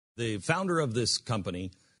The founder of this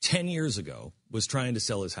company 10 years ago was trying to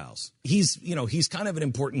sell his house. He's kind of an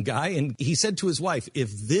important guy. And he said to his wife,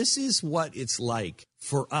 if this is what it's like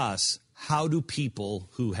for us, how do people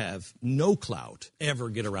who have no clout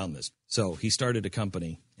ever get around this? So he started a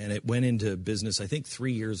company, and it went into business, I think,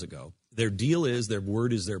 3 years ago. Their deal is their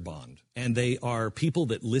word is their bond. And they are people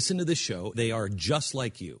that listen to the show. They are just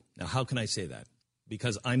like you. Now, how can I say that?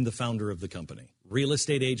 Because I'm the founder of the company.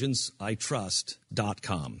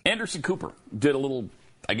 RealestateAgentsITrust.com. Anderson Cooper did a little,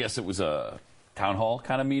 I guess it was a town hall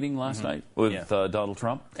kind of meeting last night with Donald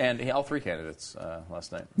Trump. And all three candidates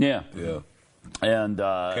last night. Yeah. Yeah. And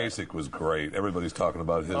Kasich was great. Everybody's talking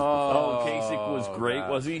about his Oh, performance. Kasich was great,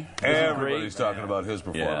 was he? Everybody's talking about his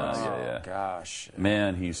performance. Yeah. Gosh.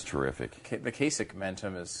 Man, he's terrific. The Kasich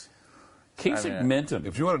momentum is... Kasich momentum.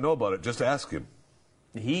 If you want to know about it, just ask him.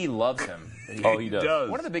 He loves him. He does.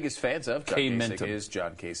 One of the biggest fans of John Kasich is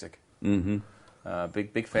John Kasich. Mm-hmm.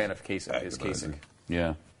 Big fan of Kasich is Kasich.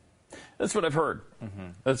 Yeah. That's what I've heard.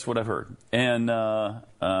 That's what I've heard. And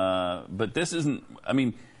but this isn't, I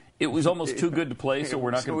mean, it was almost too good to play, so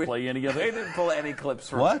we're not going to play any of it. They didn't pull any clips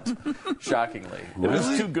from What? it. Shockingly. It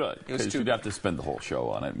was too good. It was Because you'd have to spend the whole show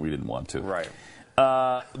on it, and we didn't want to. Right.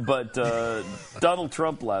 But Donald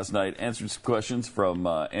Trump last night answered some questions from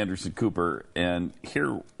Anderson Cooper, and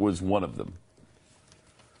here was one of them.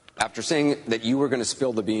 After saying that you were going to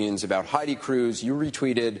spill the beans about Heidi Cruz, you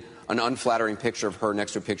retweeted an unflattering picture of her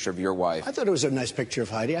next to a picture of your wife. I thought it was a nice picture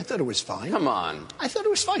of Heidi. I thought it was fine. Come on. I thought it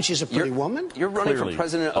was fine. She's a pretty woman. You're running Clearly for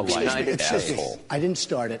president of the United Excuse me. States. I didn't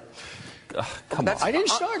start it. Come on. I didn't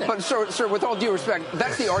start it. But, sir, with all due respect,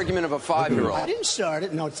 that's the argument of a 5-year-old. I didn't start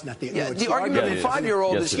it. No, it's not the. Yeah, no, it's the argument of a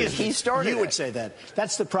 5-year-old Yes, is it is. he started You it. would say that.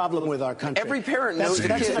 That's the problem with our country. Every parent knows a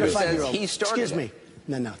that's kid not a who says 5-year-old. he started Excuse me. it.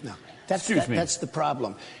 No. That's the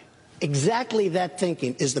problem. Exactly that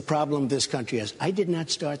thinking is the problem this country has. I did not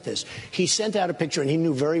start this. He sent out a picture, and he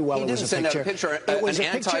knew very well it was a picture. He didn't send out a picture. It was an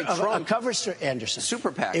a picture of anti-Trump a cover story. Anderson.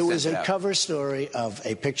 Super PAC. It was sent a out. cover story of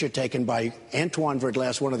a picture taken by Antoine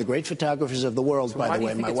Verglas, one of the great photographers of the world, by the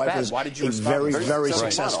way. My wife was a very, very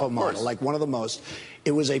successful model, like one of the most.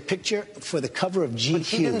 It was a picture for the cover of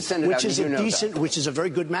GQ, which is a very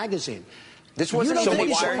good magazine. This wasn't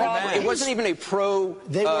even it wasn't even a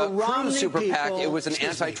pro-Cruz super PAC. It was an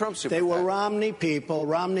anti-Trump super PAC. They were Romney people.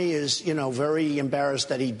 Romney is, very embarrassed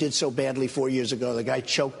that he did so badly 4 years ago. The guy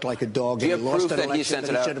choked like a dog. Do you and he have lost proof an that he election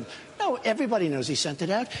sent it out? No, everybody knows he sent it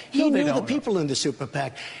out. He knew the people in the super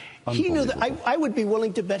PAC. He knew that. I would be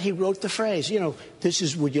willing to bet he wrote the phrase.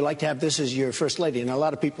 Would you like to have this as your first lady? And a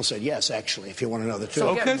lot of people said yes, actually, if you want to know the truth.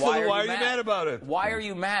 So again, so why are you mad about it? Why are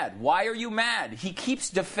you mad? Why are you mad? He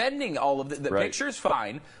keeps defending all of the picture's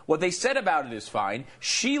fine. What they said about it is fine.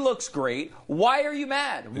 She looks great. Why are you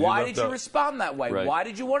mad? Why did you respond that way? Right. Why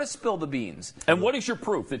did you want to spill the beans? And what is your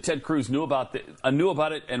proof that Ted Cruz knew about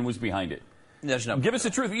it and was behind it? There's no. Give us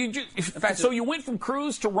the truth. So you went from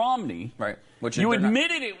Cruz to Romney. Right. Which you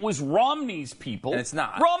admitted it was Romney's people. And it's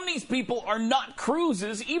not. Romney's people are not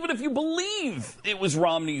Cruz's, even if you believe it was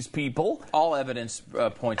Romney's people. All evidence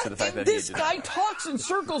points to the fact that this guy talks in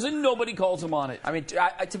circles and nobody calls him on it. I mean,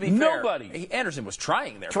 to be fair, nobody. Anderson was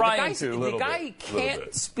trying there. The guy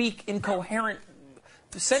can't speak in coherent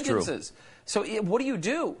sentences. So what do you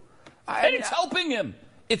do? And it's helping him.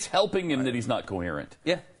 It's helping him that he's not coherent.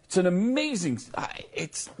 Yeah. It's an amazing,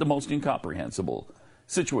 it's the most incomprehensible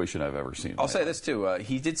situation I've ever seen. I'll say this, too.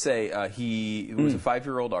 He did say it was a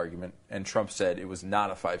 5-year-old argument, and Trump said it was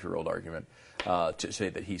not a 5-year-old argument to say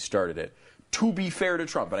that he started it. To be fair to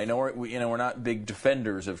Trump, and I know we're not big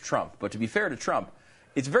defenders of Trump, but to be fair to Trump,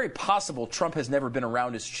 it's very possible Trump has never been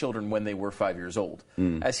around his children when they were 5 years old.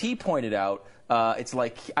 As he pointed out, it's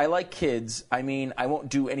like, I like kids. I mean, I won't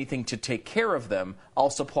do anything to take care of them. I'll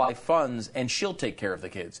supply funds, and she'll take care of the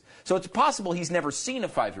kids. So it's possible he's never seen a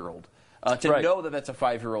 5-year-old to know that that's a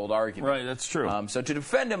 5-year-old argument. Right, that's true. So to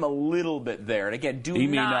defend him a little bit there, and again, he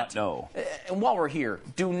may not know. And while we're here,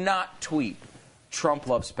 do not tweet Trump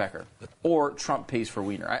loves Pecker or Trump pays for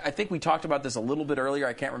Wiener. I think we talked about this a little bit earlier.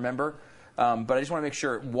 I can't remember. But I just want to make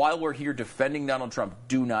sure, while we're here defending Donald Trump,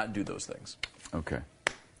 do not do those things. Okay.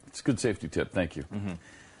 It's a good safety tip. Thank you.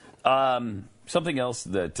 Something else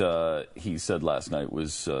that he said last night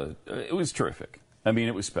was, it was terrific. I mean,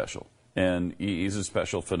 it was special. And he's a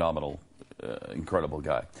special, phenomenal, incredible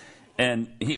guy. And